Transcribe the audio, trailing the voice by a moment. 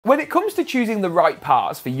When it comes to choosing the right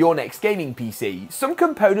parts for your next gaming PC, some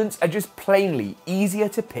components are just plainly easier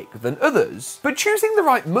to pick than others. But choosing the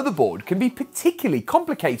right motherboard can be particularly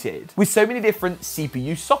complicated. With so many different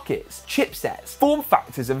CPU sockets, chipsets, form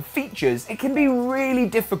factors and features, it can be really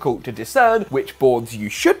difficult to discern which boards you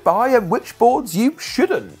should buy and which boards you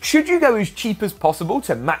shouldn't. Should you go as cheap as possible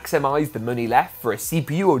to maximize the money left for a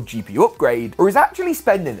CPU or GPU upgrade, or is actually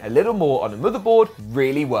spending a little more on a motherboard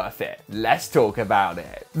really worth it? Let's talk about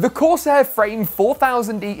it. The Corsair Frame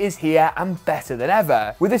 4000D is here and better than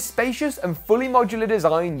ever. With a spacious and fully modular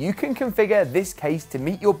design, you can configure this case to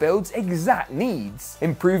meet your build's exact needs.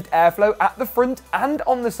 Improved airflow at the front and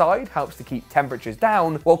on the side helps to keep temperatures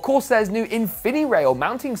down, while Corsair's new InfiniRail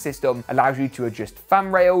mounting system allows you to adjust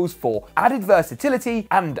fan rails for added versatility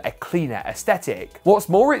and a cleaner aesthetic. What's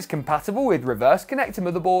more, it's compatible with reverse connector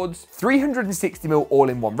motherboards, 360mm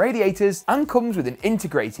all-in-one radiators, and comes with an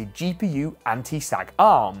integrated GPU anti-sag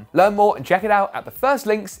arm. Learn more and check it out at the first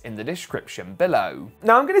links in the description below.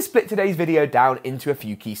 Now I'm going to split today's video down into a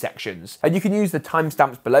few key sections, and you can use the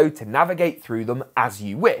timestamps below to navigate through them as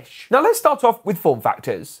you wish. Now let's start off with form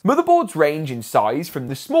factors. Motherboards range in size from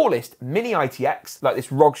the smallest mini ITX, like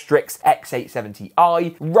this ROG Strix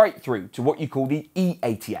X870i, right through to what you call the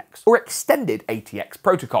eATX, or extended ATX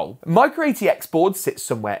protocol. Micro ATX boards sit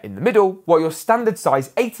somewhere in the middle, while your standard size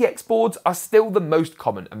ATX boards are still the most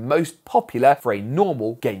common and most popular for a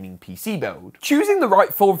normal gaming PC build. Choosing the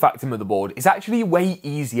right form factor motherboard is actually way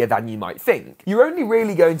easier than you might think. You're only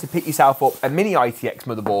really going to pick yourself up a mini ITX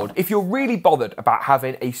motherboard if you're really bothered about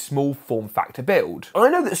having a small form factor build. I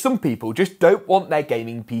know that some people just don't want their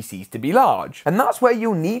gaming PCs to be large, and that's where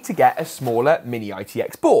you'll need to get a smaller mini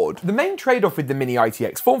ITX board. The main trade-off with the mini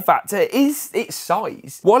ITX form factor is its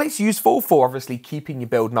size. While it's useful for obviously keeping your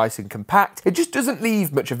build nice and compact, it just doesn't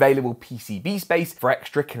leave much available PCB space for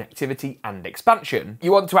extra connectivity and expansion.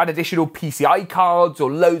 You want to add additional PCI cards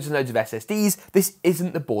or loads and loads of SSDs, this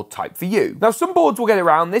isn't the board type for you. Now some boards will get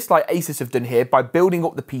around this, like ASUS have done here, by building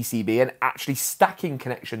up the PCB and actually stacking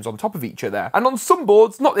connections on top of each other. And on some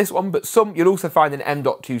boards, not this one, but some, you'll also find an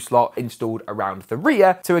M.2 slot installed around the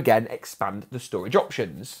rear to again expand the storage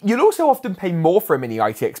options. You'll also often pay more for a mini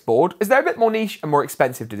ITX board as they're a bit more niche and more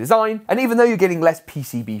expensive to design, and even though you're getting less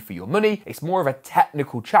PCB for your money, it's more of a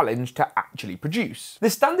technical challenge to actually produce. The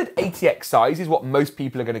standard ATX size is what most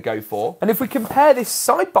people are going to go for, and if we compare this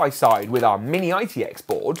side by side with our mini ITX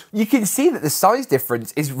board, you can see that the size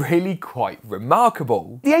difference is really quite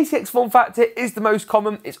remarkable. The ATX form factor is the most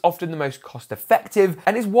common, it's often the most cost effective,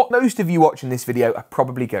 and is what most of you watching this video are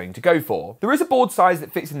probably going to go for. There is a board size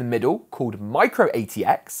that fits in the middle called Micro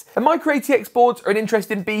ATX, and Micro ATX boards are an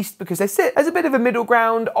interesting beast because they sit as a bit of a middle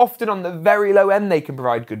ground. Often on the very low end they can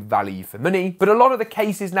provide good value for money, but a lot of the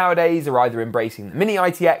cases nowadays are either embracing the mini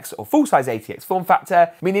ITX or full-size ATX form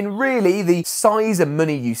factor, meaning really the size and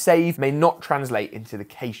money you save may not translate into the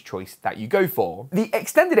case choice that you go for. The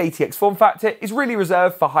extended ATX form factor is really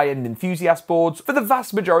reserved for high-end enthusiast boards. For the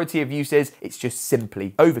vast majority of uses, it's just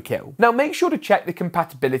simply overkill. Now make sure to check the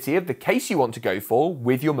compatibility of the case you want to go for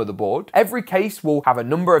with your motherboard. Every case will have a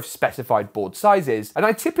number of specified board sizes, and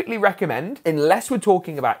I typically recommend, unless we're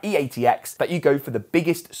talking about eATX, that you go for the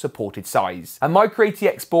biggest supported size. A micro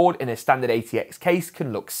ATX board in a standard ATX case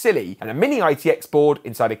can look silly, and a mini ITX board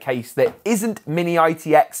inside a case that isn't mini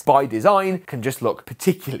ITX by design can just look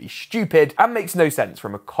particularly stupid and makes no sense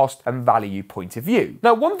from a cost and value point of view.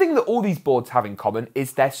 Now, one thing that all these boards have in common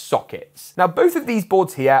is their sockets. Now, both of these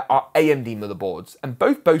boards here are AMD motherboards, and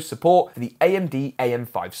both boast support for the AMD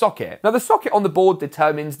AM5 socket. Now, the socket on the board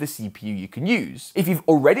determines the CPU you can use. If you've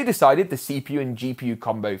already decided the CPU and GPU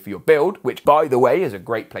combo for your build, which by the way is a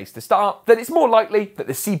great place to start, then it's more likely that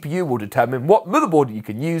the CPU will determine what motherboard you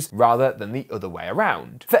can use rather than the other way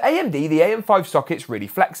around. For AMD, the AM5 socket's really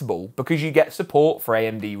flexible because you get support for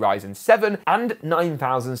AMD Ryzen 7 and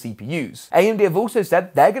 9000 CPUs. AMD have also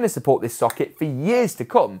said they're going to support this socket for years to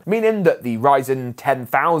come, meaning that the Ryzen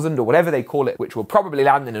 10,000 or whatever they call it, which will probably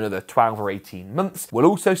land in another 12 or 18 months, will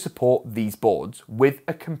also support these boards with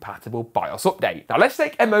a compatible BIOS update. Now let's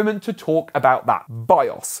take a moment to talk about that.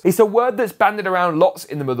 BIOS. It's a word that's banded around lots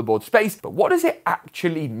in the motherboard space, but what does it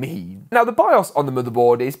actually mean? Now the BIOS on the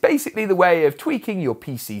motherboard is basically the way of tweaking your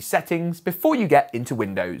PC settings before you get into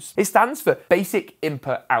Windows. It stands for Basic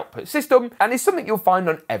Input-Output System and is something you'll find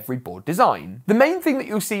on every board design. The main thing that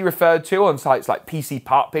you'll see referred to on sites like PC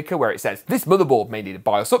Part Picker, where it says this motherboard may need a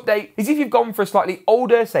BIOS update, is if you've gone for a slightly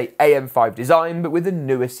older, say AM5 design, but with a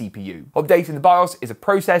newer CPU. Updating the BIOS is a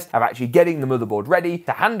process of actually getting the motherboard ready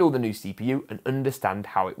to handle the new CPU and understand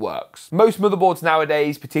how it works. Most motherboards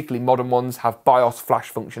nowadays, particularly modern ones, have BIOS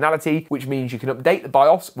flash functionality, which means you can update the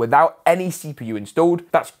BIOS without any CPU CPU installed.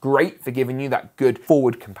 That's great for giving you that good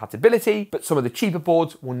forward compatibility, but some of the cheaper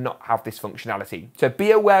boards will not have this functionality. So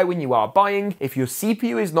be aware when you are buying, if your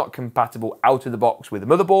CPU is not compatible out of the box with a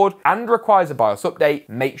motherboard and requires a BIOS update,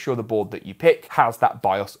 make sure the board that you pick has that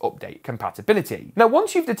BIOS update compatibility. Now,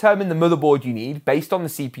 once you've determined the motherboard you need based on the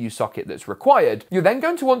CPU socket that's required, you're then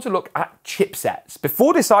going to want to look at chipsets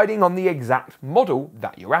before deciding on the exact model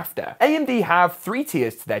that you're after. AMD have 3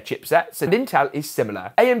 tiers to their chipsets, and Intel is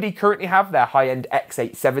similar. AMD currently have their high-end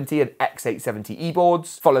X870 and X870E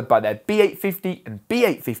boards, followed by their B850 and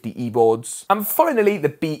B850E boards, and finally the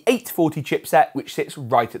B840 chipset, which sits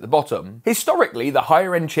right at the bottom. Historically, the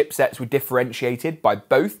higher-end chipsets were differentiated by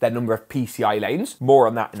both their number of PCI lanes, more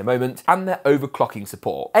on that in a moment, and their overclocking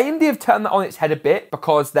support. AMD have turned that on its head a bit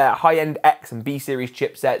because their high-end X and B series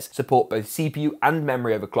chipsets support both CPU and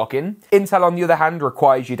memory overclocking. Intel, on the other hand,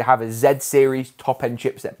 requires you to have a Z series top-end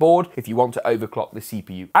chipset board if you want to overclock the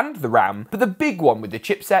CPU and the RAM, but the big one with the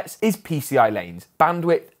chipsets is PCI lanes,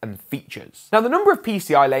 bandwidth, and features. Now, the number of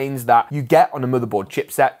PCI lanes that you get on a motherboard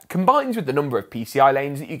chipset combines with the number of PCI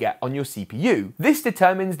lanes that you get on your CPU. This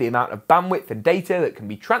determines the amount of bandwidth and data that can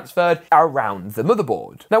be transferred around the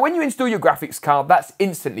motherboard. Now, when you install your graphics card, that's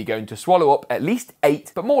instantly going to swallow up at least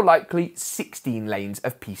 8, but more likely 16 lanes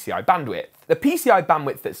of PCI bandwidth. The PCI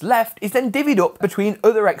bandwidth that's left is then divvied up between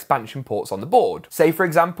other expansion ports on the board. Say, for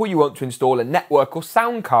example, you want to install a network or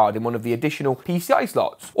sound card in one of the additional PCI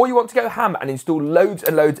slots, or you want to go ham and install loads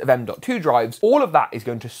and loads of M.2 drives. All of that is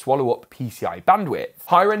going to swallow up PCI bandwidth.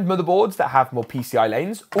 Higher-end motherboards that have more PCI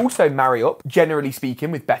lanes also marry up, generally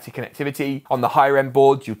speaking, with better connectivity. On the higher-end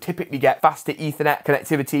boards, you'll typically get faster Ethernet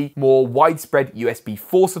connectivity, more widespread USB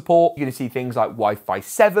 4 support. You're going to see things like Wi-Fi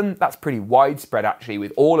 7. That's pretty widespread, actually,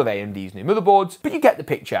 with all of AMD's new motherboards, but you get the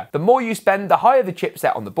picture. The more you spend, the higher the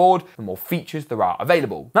chipset on the board, the more features there are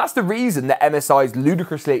available. That's the reason that MSI's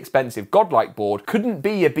ludicrously expensive Godlike board couldn't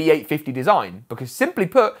be a B850 design, because simply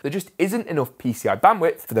put, there just isn't enough PCI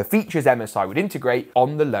bandwidth for the features MSI would integrate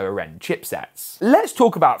on the lower end chipsets. Let's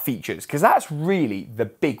talk about features, because that's really the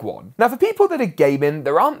big one. Now, for people that are gaming,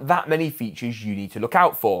 there aren't that many features you need to look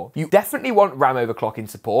out for. You definitely want RAM overclocking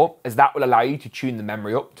support, as that will allow you to tune the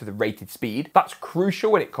memory up to the rated speed. That's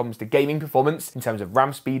crucial when it comes to gaming performance in terms of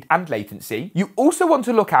RAM speed and latency. You also want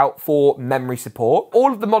to look out for memory support.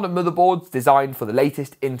 All of the modern motherboards designed for the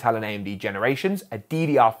latest Intel and AMD generations are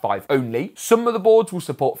DDR5 only. Some motherboards will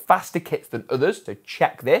support faster kits than others, so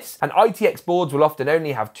check this. And ITX boards will often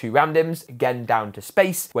only have 2 RAM DIMMs, again down to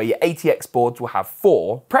space, where your ATX boards will have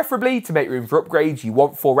 4. Preferably, to make room for upgrades, you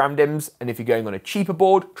want 4 RAM DIMMs, and if you're going on a cheaper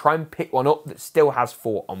board, try and pick one up that still has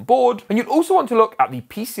 4 on board. And you'll also want to look at the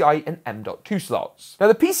PCI and M.2 slots. Now,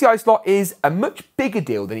 the PCI slot is a much bigger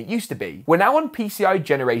deal than it used to be. We're now on PCI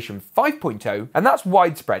generation 5.0, and that's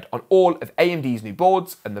widespread on all of AMD's new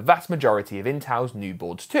boards and the vast majority of Intel's new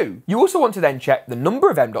boards too. You also want to then check the number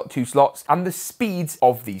of M.2 slots and the speeds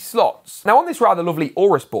of these slots. Now, on this rather lovely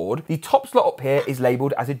Aorus board, the top slot up here is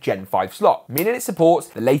labelled as a Gen 5 slot, meaning it supports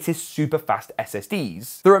the latest super fast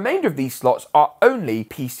SSDs. The remainder of these slots are only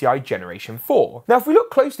PCI generation 4. Now, if we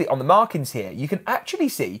look closely on the markings here, you can actually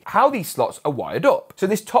see how these slots are wired up. So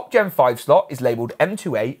this top Gen 5 slot is labelled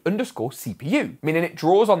M2A_CPU, meaning it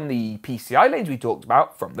draws on the PCI lanes we talked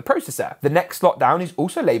about from the processor. The next slot down is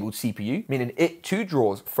also labelled CPU, meaning it too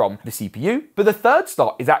draws from the CPU, but the third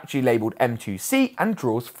slot is actually labelled M2C and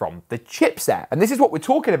draws from the chipset. And this is what we're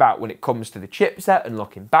talking about when it comes to the chipset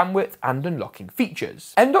unlocking bandwidth and unlocking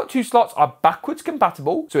features. M.2 slots are backwards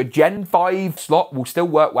compatible, so a Gen 5 slot will still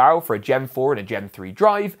work well for a Gen 4 and a Gen 3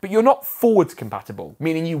 drive, but you're not forwards compatible,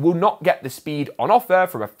 meaning you will not get the speed on offer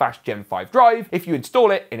from a fast Gen 5 drive if you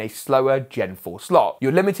install it in a slower Gen 4 slot.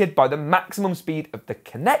 You're limited by the maximum speed of the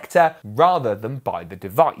connector rather than by the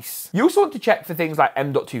device. You also want to check for things like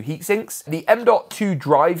M.2 heatsinks. The M.2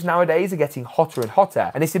 drives nowadays are getting hotter and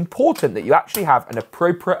hotter, and it's important that you actually have an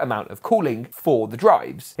appropriate amount of cooling for the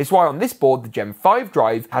drives. It's why on this board, the Gen 5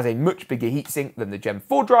 drive has a much bigger heatsink than the Gen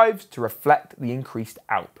 4 drives to reflect the increased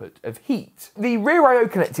output of heat. The rear I/O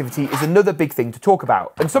connectivity is another big thing to talk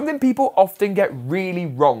about, and something people often get really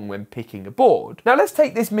wrong when picking a board. Now, let's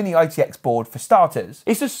take this mini ITX board for starters.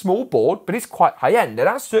 It's a small board, but it's quite high-end, and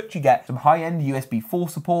as such, you get some high-end USB 4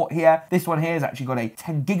 support here. This one here has actually got a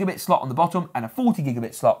 10 gigabit slot on the bottom and a 40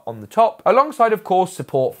 gigabit slot on the top, alongside, of course,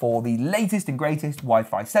 support for the latest and greatest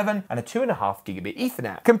Wi-Fi 7 and a 2.5 gigabit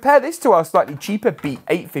Ethernet. Compare this to our slightly cheaper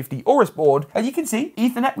B850 Aorus board, and you can see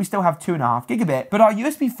Ethernet, we still have 2.5 gigabit, but our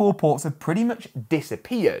USB 4 ports have pretty much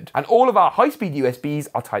disappeared, and all of our high-speed USBs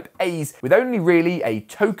are Type A's with only really a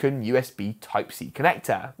token function USB Type-C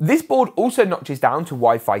connector. This board also notches down to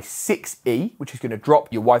Wi-Fi 6E, which is going to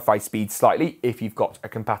drop your Wi-Fi speed slightly if you've got a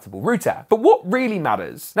compatible router. But what really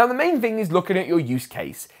matters? Now, the main thing is looking at your use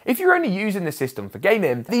case. If you're only using the system for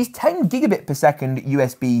gaming, these 10 gigabit per second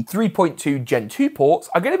USB 3.2 Gen 2 ports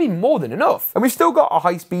are going to be more than enough. And we've still got a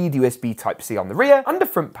high-speed USB Type-C on the rear and a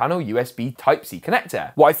front panel USB Type-C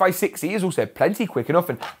connector. Wi-Fi 6E is also plenty quick enough,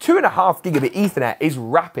 and 2.5 gigabit Ethernet is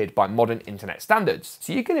rapid by modern internet standards,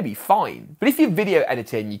 so you're going to be fine. But if you're video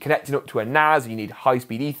editing, you're connecting up to a NAS, you need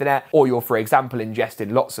high-speed Ethernet, or you're, for example,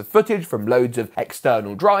 ingesting lots of footage from loads of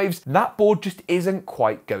external drives, that board just isn't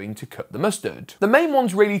quite going to cut the mustard. The main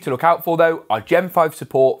ones really to look out for, though, are Gen 5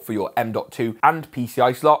 support for your M.2 and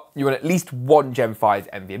PCI slot. You want at least one Gen 5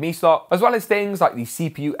 NVMe slot, as well as things like the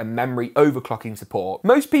CPU and memory overclocking support.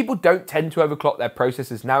 Most people don't tend to overclock their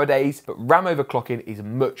processors nowadays, but RAM overclocking is a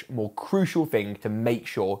much more crucial thing to make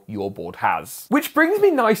sure your board has. Which brings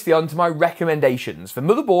me nicely onto my recommendations for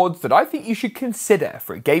motherboards that I think you should consider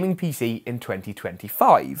for a gaming PC in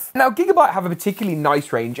 2025. Now, GeekaWhat have a particularly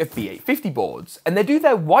nice range of B850 boards, and they do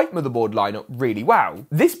their white motherboard lineup really well.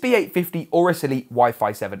 This B850 Aorus Elite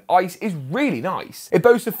Wi-Fi 7 Ice is really nice. It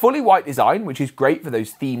boasts a fully white design, which is great for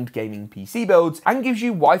those themed gaming PC builds, and gives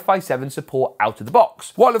you Wi-Fi 7 support out of the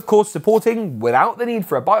box, while of course supporting, without the need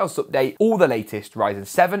for a BIOS update, all the latest Ryzen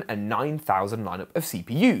 7 and 9000 lineup of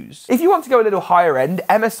CPUs. If you want to go a little higher end,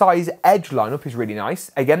 MSI's Edge lineup is really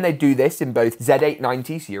nice. Again, they do this in both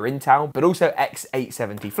Z890, so your Intel, but also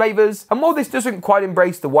X870 flavors. And while this doesn't quite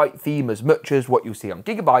embrace the white theme as much as what you'll see on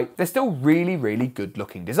GeekaWhat, they're still really good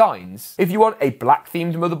looking designs. If you want a black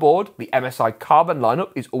themed motherboard, the MSI Carbon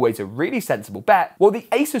lineup is always a really sensible bet, while the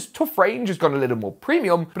ASUS Tough range has gone a little more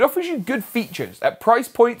premium, but offers you good features at price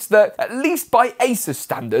points that, at least by ASUS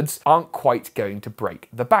standards, aren't quite going to break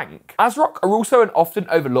the bank. ASRock are also an often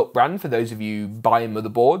overlooked brand for those of you buying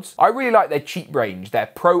motherboards. I really like their cheap range, their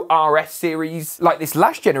Pro RS series, like this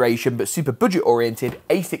last generation but super budget oriented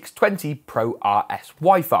A620 Pro RS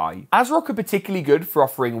Wi-Fi. ASRock are particularly good for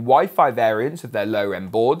offering Wi-Fi variants of their lower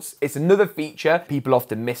end boards. It's another feature people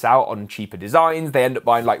often miss out on cheaper designs. They end up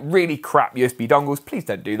buying like really crap USB dongles. Please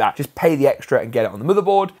don't do that. Just pay the extra and get it on the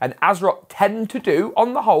motherboard. And ASRock tend to do,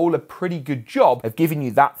 on the whole, a pretty good job of giving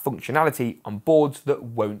you that functionality on boards that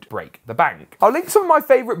won't break the bank. I'll link some of my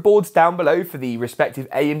favorite boards down below for the respective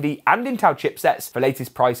AMD and Intel chipsets for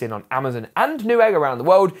latest pricing on Amazon and Newegg around the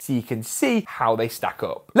world, so you can see how they stack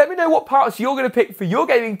up. Let me know what parts you're going to pick for your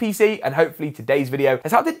gaming PC, and hopefully today's video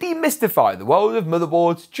has helped to demystify the world of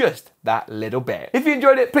motherboards just that little bit. If you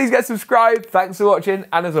enjoyed it, please get subscribed. Thanks for watching,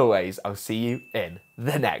 and as always, I'll see you in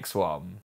the next one.